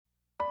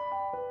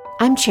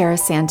I'm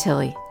Charis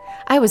Santilli.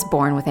 I was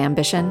born with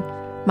ambition.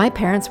 My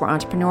parents were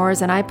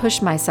entrepreneurs, and I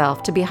pushed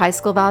myself to be high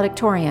school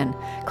valedictorian,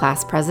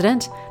 class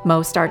president,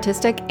 most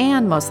artistic,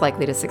 and most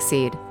likely to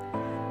succeed.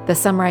 The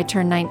summer I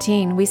turned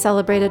 19, we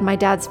celebrated my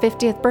dad's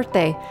 50th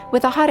birthday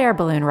with a hot air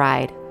balloon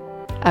ride.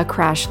 A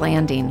crash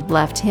landing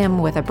left him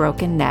with a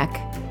broken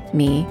neck,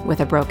 me with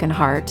a broken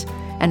heart,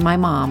 and my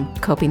mom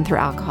coping through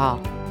alcohol.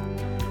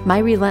 My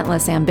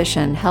relentless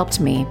ambition helped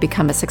me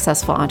become a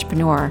successful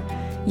entrepreneur,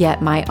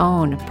 yet my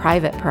own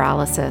private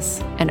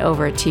paralysis and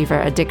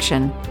overachiever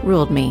addiction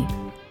ruled me.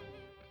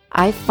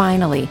 I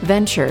finally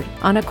ventured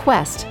on a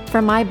quest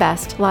for my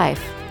best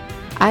life.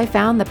 I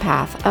found the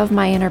path of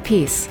my inner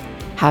peace,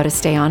 how to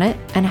stay on it,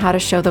 and how to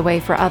show the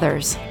way for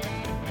others.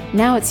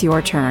 Now it's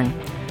your turn.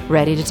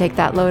 Ready to take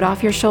that load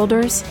off your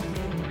shoulders?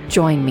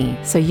 Join me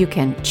so you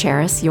can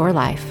cherish your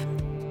life.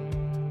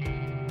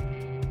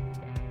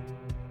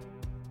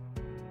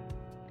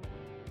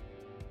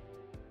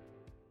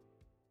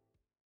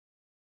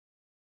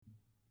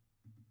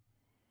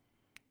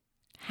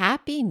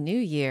 Happy New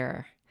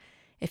Year!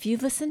 If you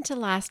listened to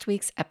last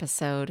week's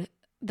episode,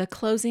 the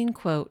closing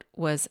quote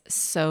was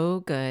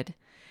so good.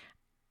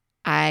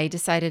 I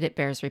decided it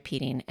bears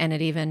repeating, and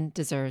it even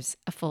deserves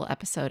a full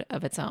episode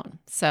of its own.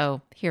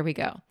 So here we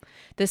go.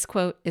 This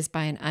quote is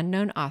by an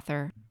unknown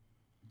author.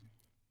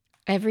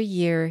 Every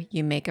year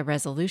you make a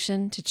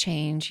resolution to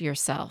change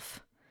yourself.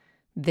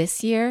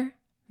 This year,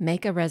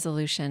 make a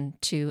resolution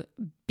to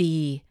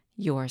be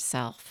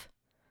yourself.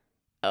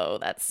 Oh,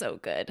 that's so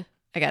good.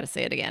 I got to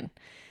say it again.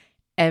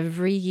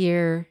 Every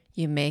year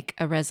you make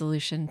a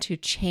resolution to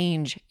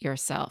change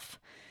yourself.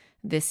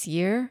 This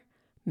year,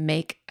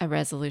 make a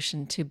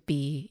resolution to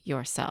be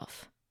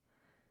yourself.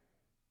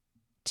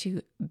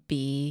 To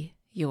be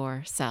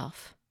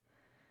yourself.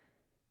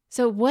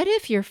 So what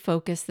if your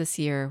focus this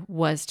year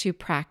was to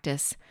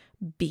practice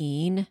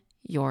being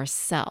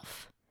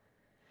yourself?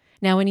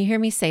 Now, when you hear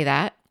me say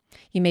that,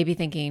 you may be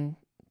thinking,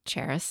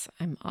 Charis,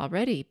 I'm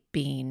already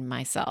being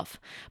myself.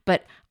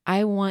 But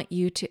I want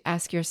you to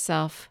ask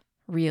yourself,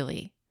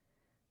 really,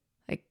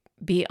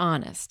 be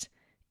honest.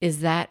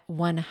 Is that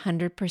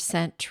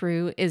 100%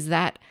 true? Is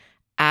that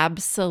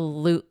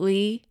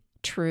absolutely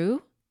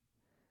true?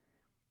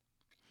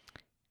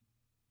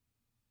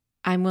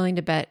 I'm willing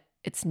to bet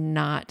it's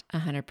not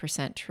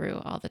 100%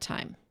 true all the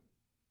time.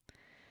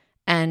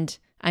 And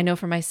I know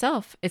for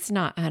myself, it's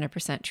not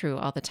 100% true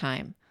all the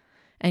time.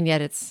 And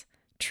yet it's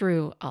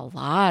true a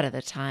lot of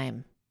the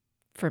time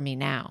for me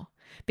now,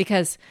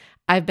 because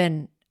I've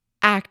been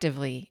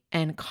actively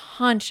and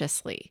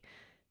consciously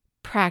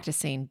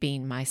practicing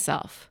being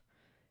myself.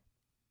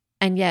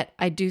 And yet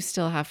I do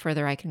still have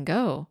further I can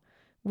go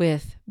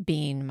with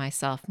being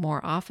myself more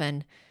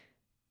often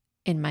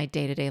in my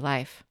day-to-day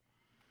life.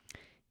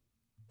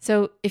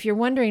 So if you're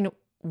wondering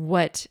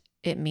what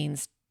it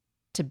means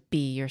to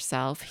be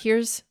yourself,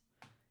 here's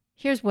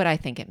what I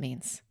think it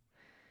means.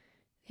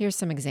 Here's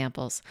some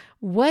examples.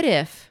 What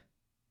if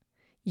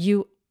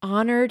you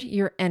honored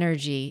your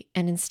energy,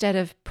 and instead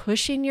of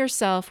pushing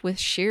yourself with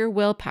sheer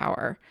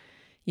willpower,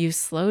 you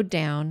slowed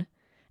down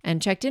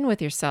and checked in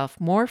with yourself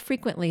more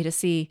frequently to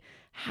see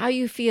how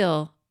you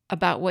feel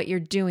about what you're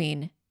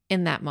doing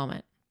in that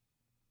moment?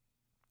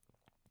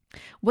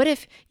 What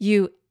if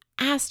you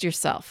asked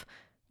yourself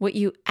what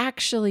you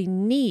actually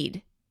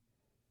need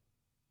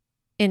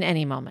in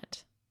any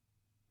moment?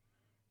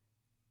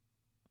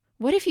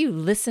 What if you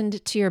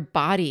listened to your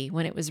body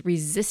when it was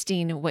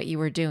resisting what you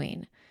were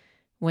doing,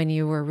 when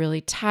you were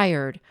really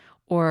tired,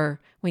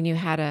 or when you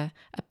had a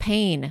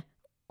pain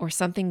or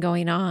something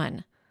going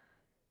on?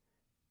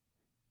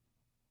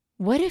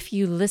 What if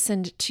you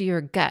listened to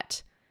your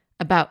gut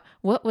about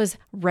what was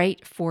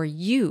right for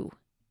you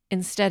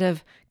instead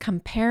of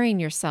comparing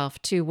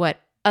yourself to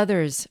what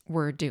others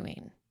were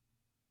doing?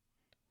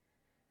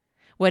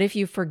 What if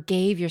you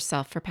forgave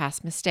yourself for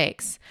past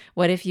mistakes?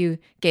 What if you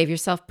gave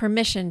yourself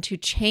permission to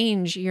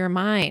change your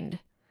mind?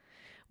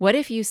 What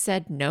if you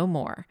said no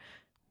more?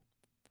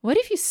 What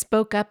if you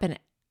spoke up and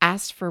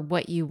asked for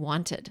what you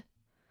wanted?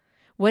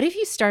 What if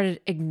you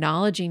started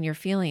acknowledging your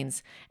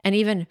feelings and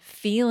even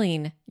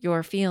feeling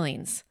your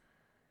feelings?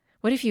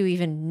 What if you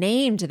even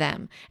named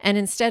them, and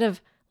instead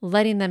of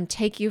letting them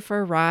take you for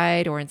a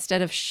ride, or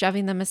instead of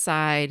shoving them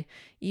aside,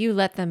 you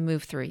let them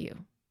move through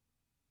you?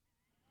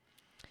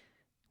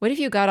 What if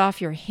you got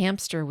off your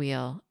hamster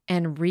wheel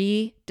and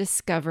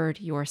rediscovered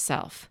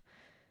yourself?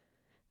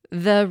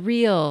 The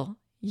real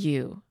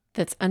you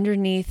that's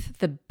underneath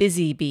the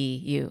busy bee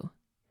you.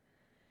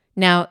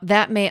 Now,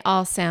 that may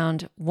all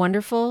sound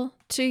wonderful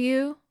to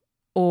you,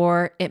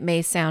 or it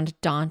may sound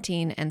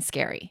daunting and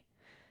scary.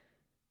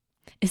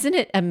 Isn't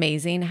it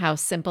amazing how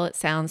simple it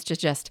sounds to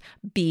just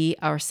be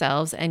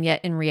ourselves, and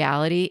yet in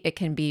reality, it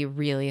can be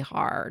really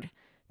hard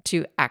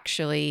to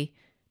actually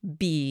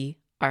be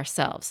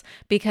ourselves,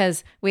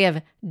 because we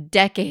have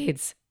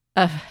decades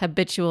of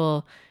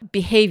habitual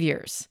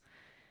behaviors,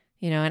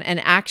 and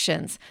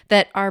actions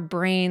that our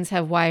brains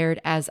have wired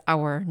as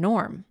our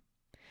norm.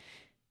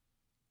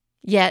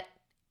 Yet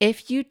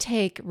if you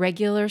take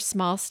regular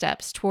small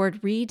steps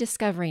toward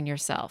rediscovering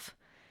yourself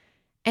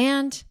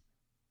and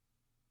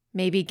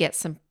maybe get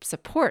some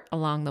support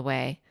along the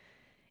way,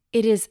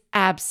 it is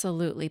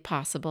absolutely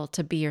possible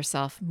to be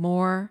yourself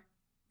more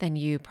than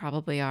you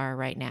probably are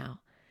right now.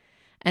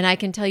 And I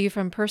can tell you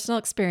from personal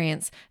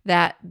experience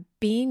that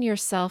being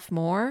yourself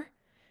more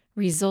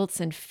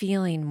results in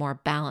feeling more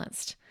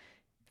balanced,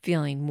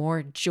 feeling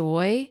more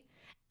joy,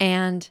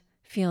 and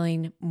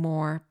feeling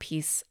more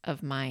peace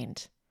of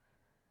mind.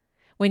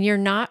 When you're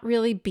not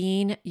really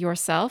being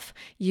yourself,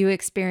 you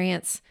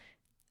experience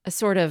a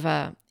sort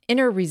of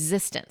inner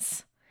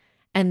resistance.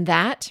 And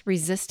that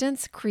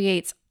resistance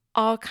creates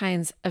all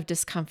kinds of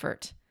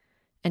discomfort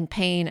and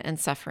pain and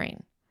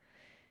suffering.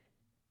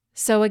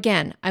 So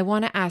again, I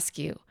want to ask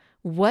you,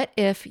 what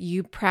if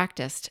you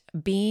practiced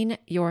being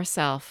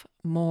yourself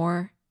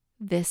more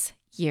this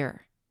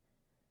year?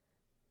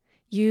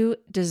 You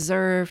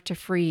deserve to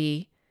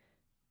free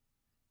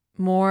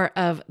more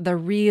of the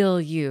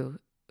real you,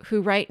 who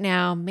right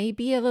now may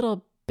be a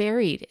little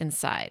buried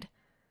inside.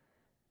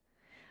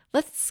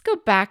 Let's go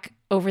back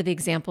over the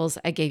examples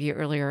I gave you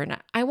earlier, and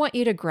I want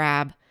you to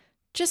grab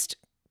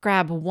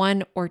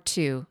one or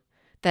two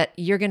that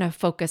you're going to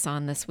focus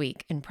on this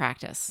week in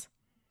practice.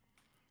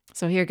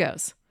 So here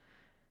goes.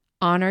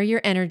 Honor your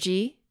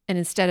energy, and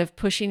instead of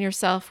pushing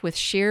yourself with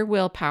sheer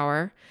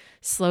willpower,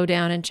 slow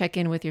down and check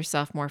in with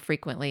yourself more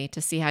frequently to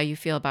see how you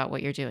feel about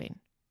what you're doing.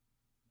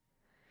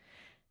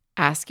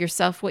 Ask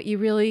yourself what you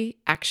really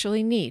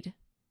actually need.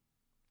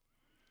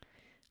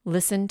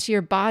 Listen to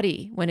your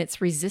body when it's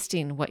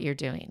resisting what you're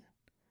doing.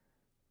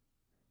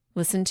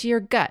 Listen to your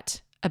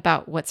gut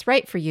about what's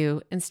right for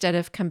you instead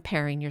of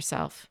comparing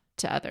yourself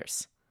to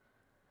others.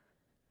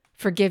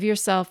 Forgive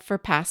yourself for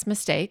past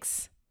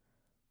mistakes.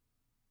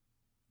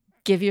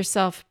 Give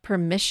yourself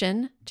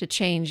permission to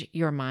change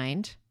your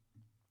mind.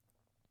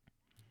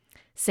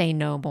 Say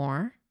no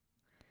more.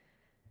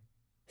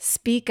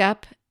 Speak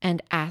up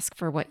and ask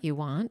for what you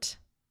want.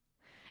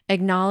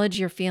 Acknowledge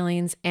your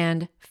feelings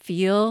and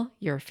feel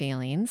your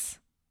feelings.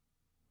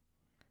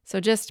 So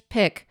just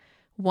pick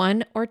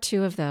one or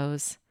two of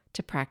those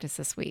to practice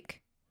this week.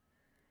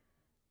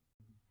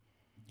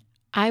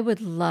 I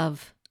would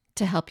love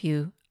to help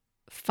you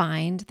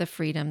find the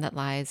freedom that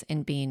lies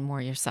in being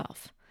more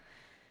yourself.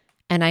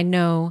 And I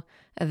know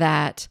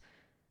that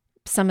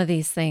a lot of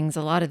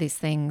these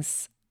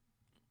things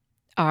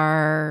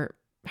are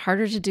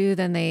harder to do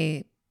than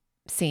they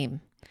seem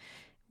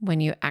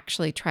when you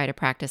actually try to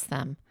practice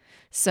them.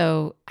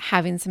 So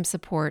having some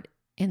support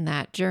in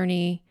that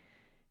journey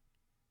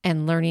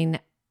and learning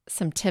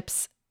some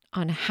tips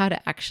on how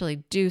to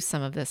actually do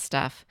some of this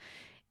stuff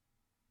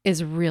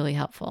is really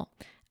helpful.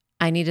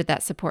 I needed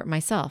that support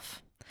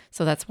myself.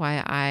 So that's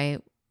why I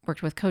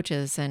worked with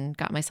coaches and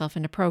got myself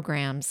into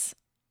programs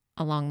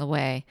along the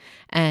way.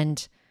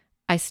 And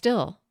I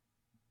still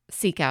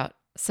seek out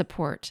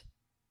support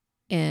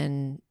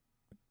in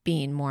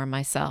being more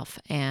myself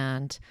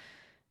and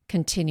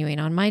continuing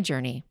on my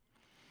journey.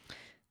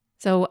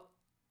 So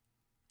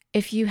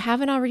if you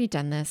haven't already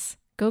done this,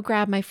 go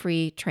grab my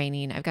free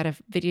training. I've got a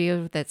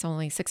video that's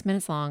only 6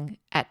 minutes long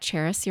at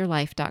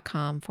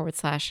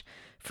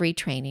cherishyourlife.com/free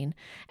training.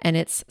 And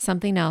it's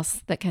something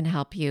else that can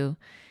help you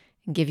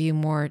and give you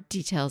more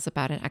details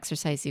about an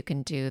exercise you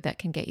can do that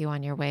can get you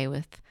on your way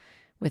with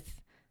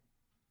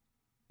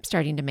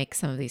starting to make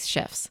some of these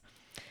shifts.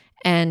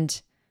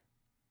 And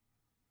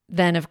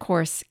then, of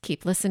course,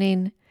 keep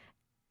listening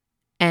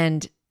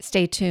and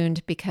stay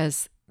tuned,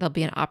 because there'll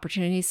be an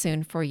opportunity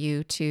soon for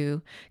you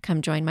to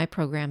come join my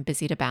program,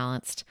 Busy to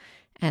Balanced.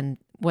 And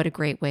what a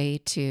great way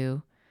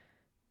to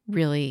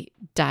really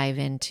dive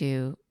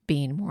into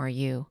being more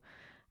you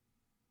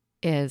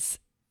is,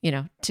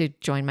 to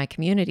join my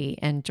community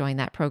and join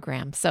that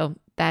program. So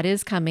that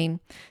is coming.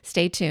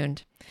 Stay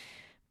tuned.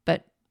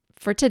 But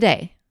for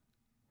today,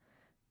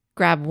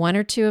 grab one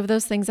or two of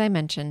those things I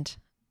mentioned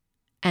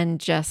and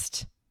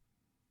just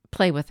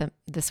play with them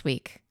this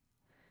week.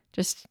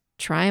 Just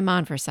try them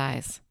on for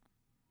size.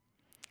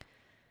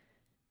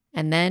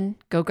 And then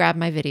go grab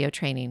my video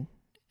training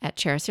at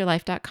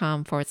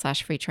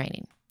cherishyourlife.com/free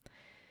training.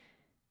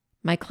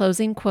 My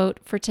closing quote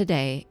for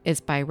today is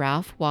by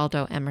Ralph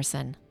Waldo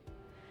Emerson.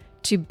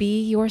 To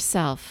be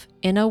yourself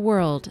in a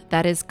world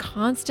that is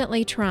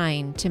constantly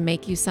trying to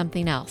make you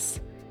something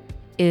else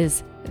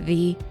is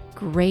the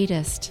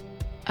greatest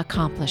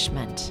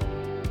accomplishment.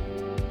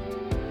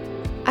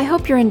 I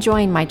hope you're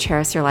enjoying my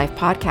Cherish Your Life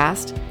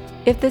podcast.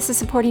 If this is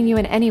supporting you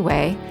in any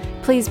way,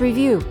 please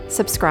review,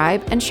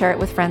 subscribe, and share it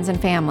with friends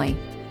and family.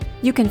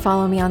 You can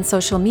follow me on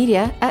social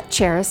media at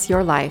Cherish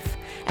Your Life,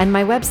 and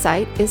my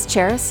website is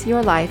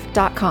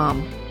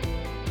cherishyourlife.com.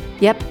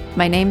 Yep,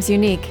 my name's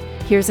unique.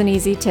 Here's an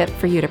easy tip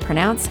for you to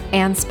pronounce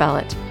and spell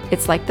it.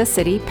 It's like the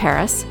city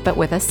Paris, but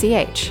with a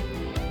CH.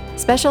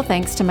 Special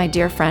thanks to my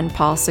dear friend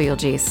Paul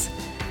Suyulgis,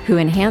 who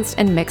enhanced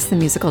and mixed the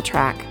musical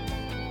track.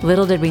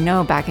 Little did we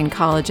know back in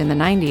college in the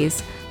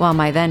 90s, while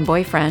my then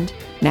boyfriend,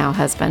 now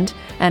husband,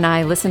 and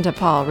I listened to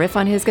Paul riff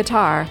on his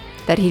guitar,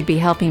 that he'd be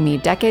helping me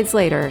decades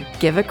later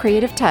give a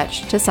creative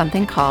touch to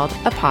something called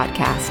a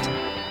podcast.